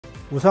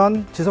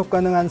우선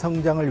지속가능한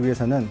성장을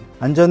위해서는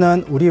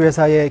안전은 우리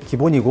회사의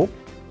기본이고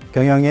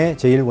경영의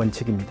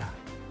제1원칙입니다.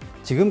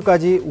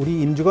 지금까지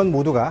우리 임직원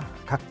모두가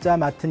각자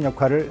맡은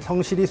역할을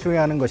성실히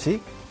수행하는 것이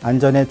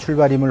안전의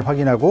출발임을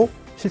확인하고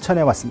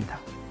실천해 왔습니다.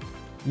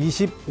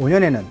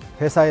 25년에는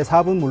회사의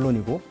사업은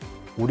물론이고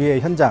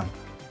우리의 현장,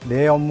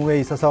 내 업무에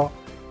있어서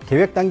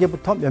계획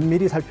단계부터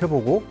면밀히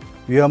살펴보고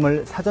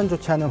위험을 사전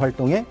조치하는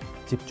활동에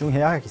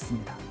집중해야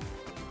하겠습니다.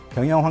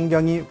 경영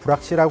환경이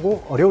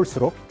불확실하고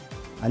어려울수록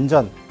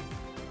안전,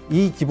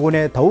 이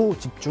기본에 더욱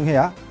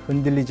집중해야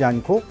흔들리지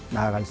않고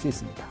나아갈 수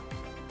있습니다.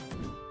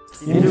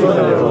 임직원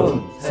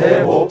여러분,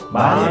 새해 복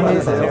많이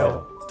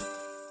받으세요.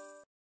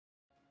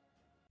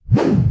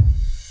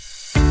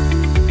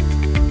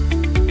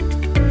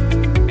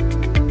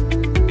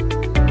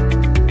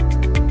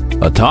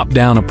 A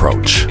top-down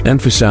approach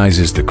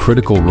emphasizes the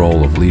critical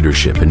role of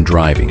leadership in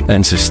driving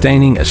and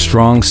sustaining a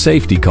strong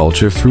safety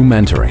culture through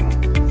mentoring.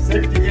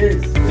 Safety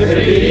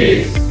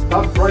is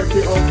top priority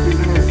of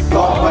business.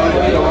 Top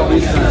priority of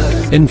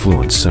business.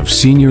 Influence of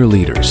senior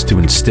leaders to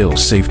instill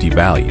safety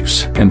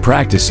values and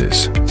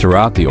practices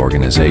throughout the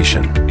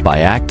organization. By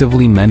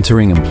actively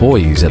mentoring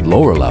employees at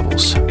lower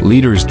levels,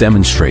 leaders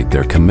demonstrate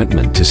their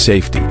commitment to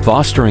safety,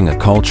 fostering a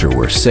culture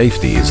where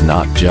safety is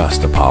not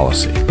just a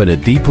policy, but a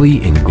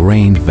deeply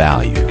ingrained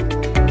value.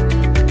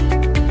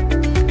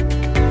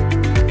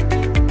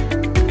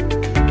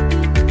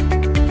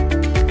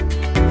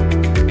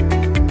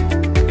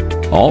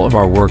 All of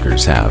our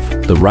workers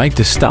have the right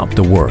to stop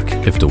the work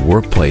if the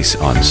workplace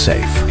is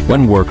unsafe.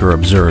 When worker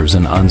observes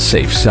an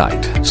unsafe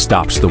site,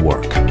 stops the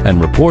work,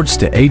 and reports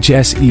to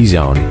HSE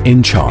Zone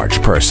in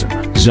Charge Person.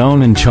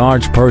 Zone in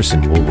Charge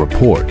Person will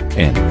report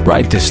in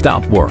Right to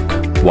Stop Work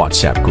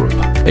WhatsApp group.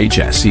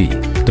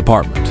 HSE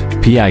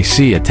Department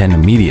PIC attend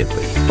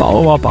immediately.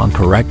 Follow up on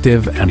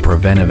corrective and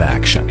preventive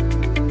action.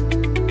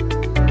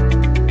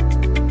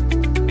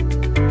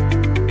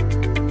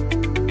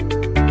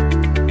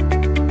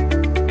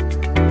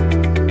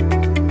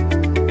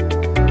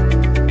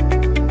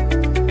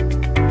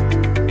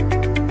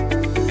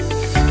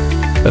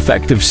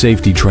 Effective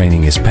safety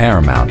training is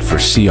paramount for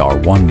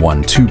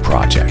CR112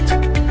 project,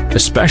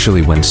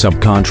 especially when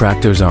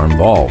subcontractors are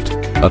involved.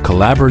 A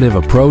collaborative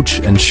approach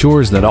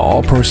ensures that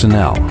all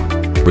personnel,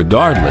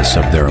 regardless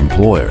of their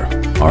employer,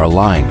 are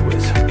aligned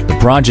with the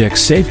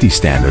project's safety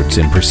standards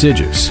and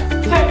procedures.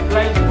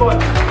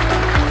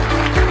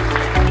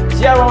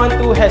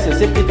 CR112 has a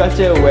safety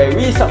culture where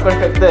we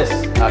subcontractors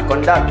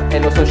conduct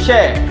and also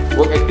share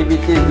work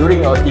activities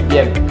during our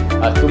TPM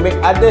to make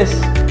others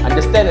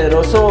understand and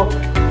also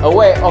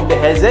aware of the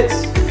hazards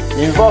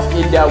involved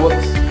in their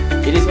works.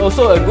 It is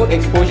also a good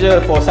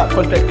exposure for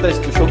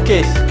subcontractors to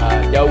showcase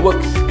their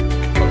works,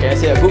 or can I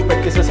say good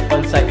practices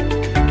on site.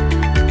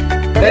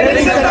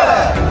 Training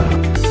Center!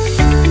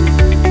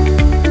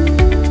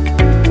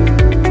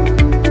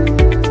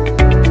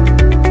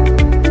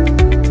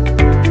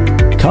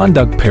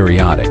 Conduct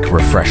periodic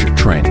refresher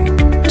training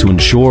to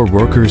ensure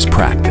workers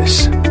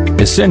practice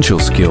essential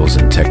skills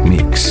and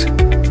techniques,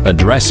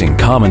 addressing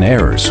common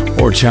errors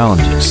or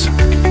challenges.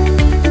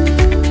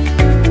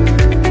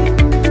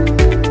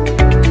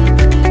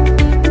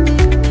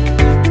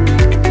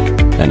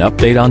 An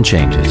update on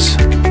changes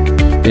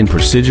in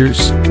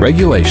procedures,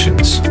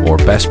 regulations, or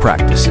best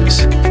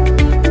practices.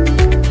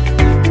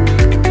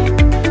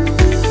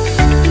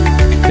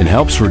 It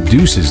helps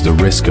reduces the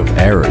risk of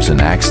errors and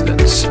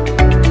accidents.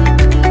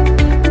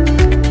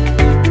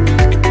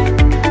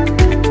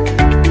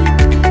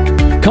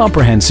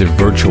 Comprehensive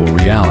virtual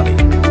reality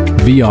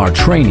VR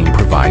training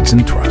provides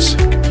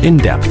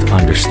in-depth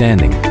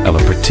understanding of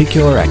a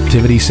particular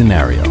activity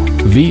scenario.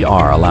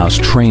 VR allows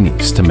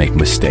trainees to make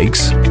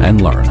mistakes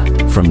and learn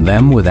from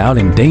them without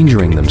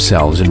endangering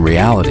themselves in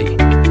reality.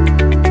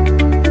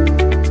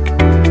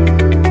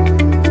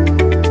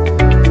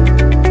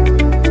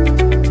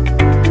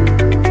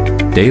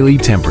 Daily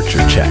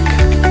temperature check.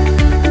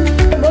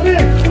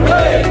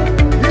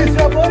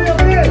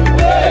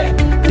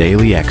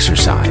 Daily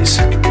exercise.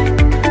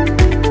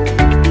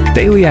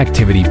 Daily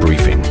activity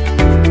briefing.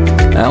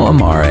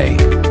 LMRA,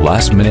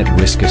 last minute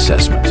risk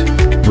assessment.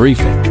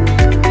 Briefing.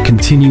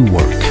 Continue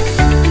work.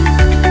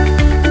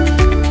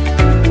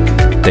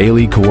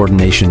 Daily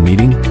coordination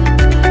meeting.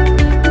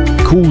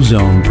 Cool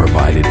zone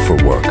provided for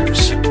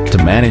workers to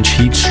manage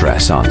heat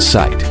stress on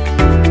site.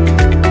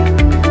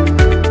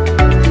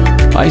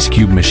 Ice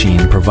cube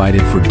machine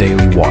provided for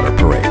daily water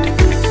parade.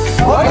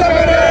 Water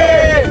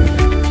parade!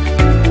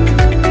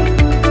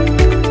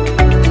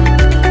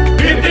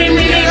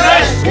 15-minute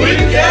rest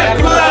with air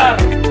cooler!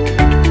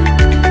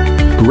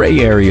 Gray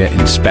area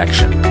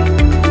inspection.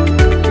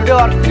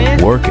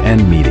 Work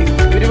and meeting.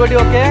 Everybody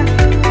okay?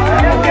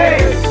 Okay!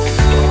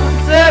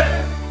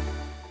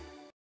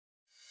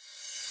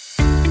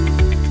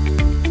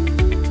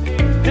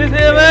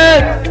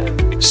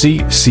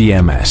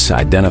 CMS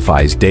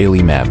identifies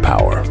daily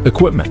manpower,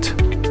 equipment,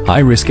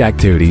 high-risk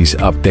activities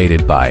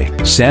updated by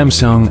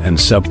Samsung and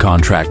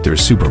subcontractor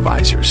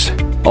supervisors.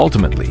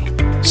 Ultimately,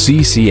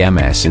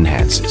 CCMS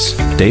enhances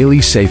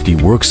daily safety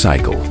work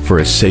cycle for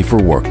a safer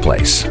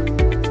workplace.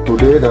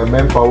 Today the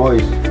manpower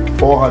is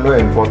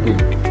 414.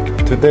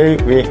 Today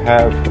we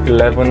have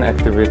 11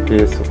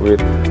 activities with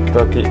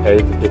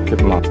 38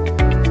 equipment.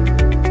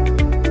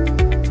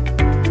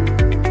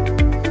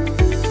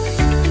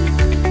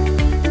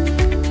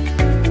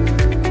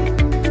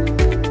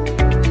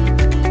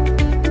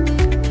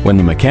 When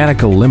the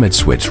mechanical limit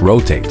switch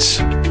rotates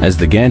as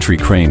the gantry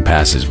crane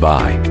passes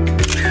by,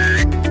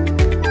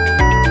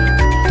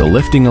 the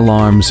lifting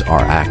alarms are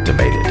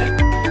activated,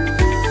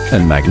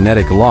 and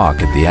magnetic lock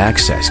at the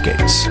access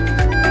gates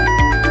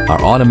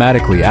are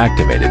automatically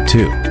activated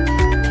too.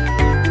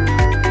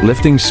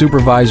 Lifting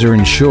supervisor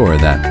ensure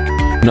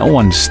that no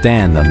one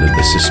stand under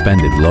the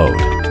suspended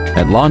load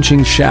at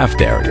launching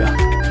shaft area.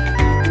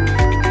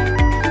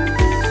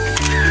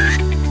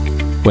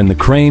 When the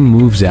crane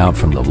moves out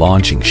from the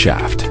launching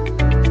shaft,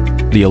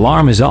 the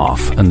alarm is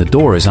off and the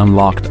door is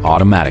unlocked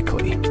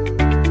automatically.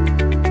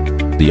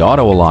 The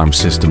auto alarm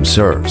system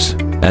serves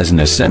as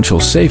an essential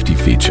safety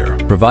feature,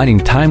 providing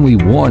timely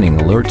warning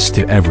alerts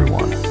to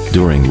everyone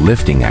during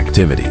lifting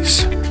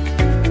activities.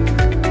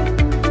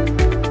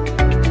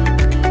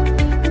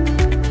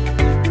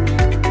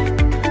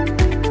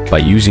 By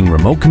using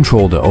remote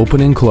control to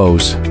open and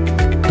close,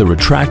 the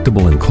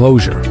retractable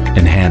enclosure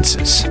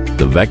enhances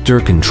the vector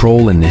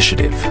control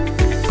initiative,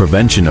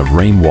 prevention of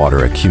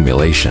rainwater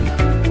accumulation,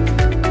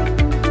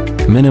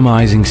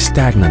 minimizing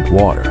stagnant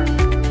water,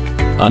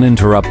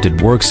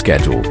 uninterrupted work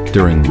schedule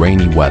during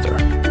rainy weather.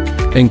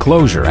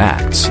 Enclosure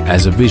acts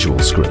as a visual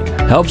screen,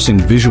 helps in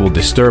visual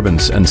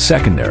disturbance and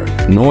secondary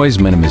noise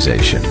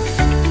minimization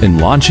in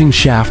launching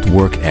shaft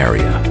work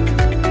area.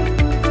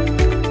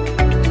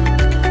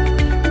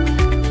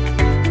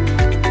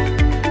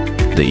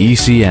 The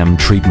ECM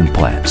treatment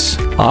plants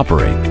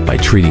operate by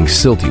treating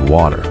silty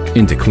water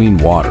into clean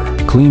water.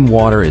 Clean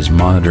water is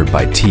monitored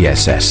by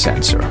TSS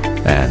sensor,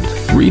 and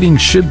reading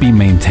should be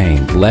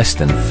maintained less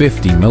than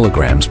 50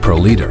 milligrams per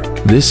liter.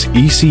 This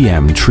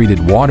ECM treated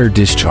water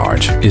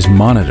discharge is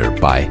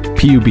monitored by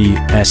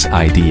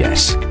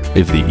PUB-SIDS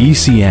if the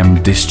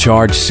ECM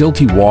discharged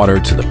silty water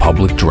to the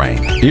public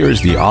drain.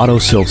 Here's the auto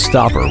silt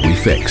stopper we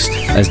fixed.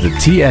 As the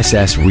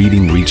TSS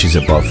reading reaches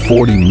above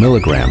 40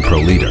 milligram per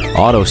liter,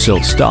 auto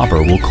silt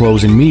stopper will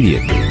close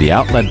immediately the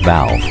outlet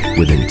valve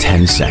within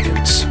 10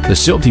 seconds. The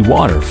silty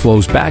water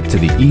flows back to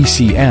the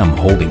ECM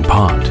holding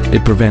pond.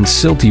 It prevents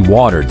silty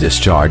water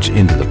discharge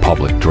into the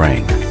public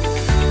drain.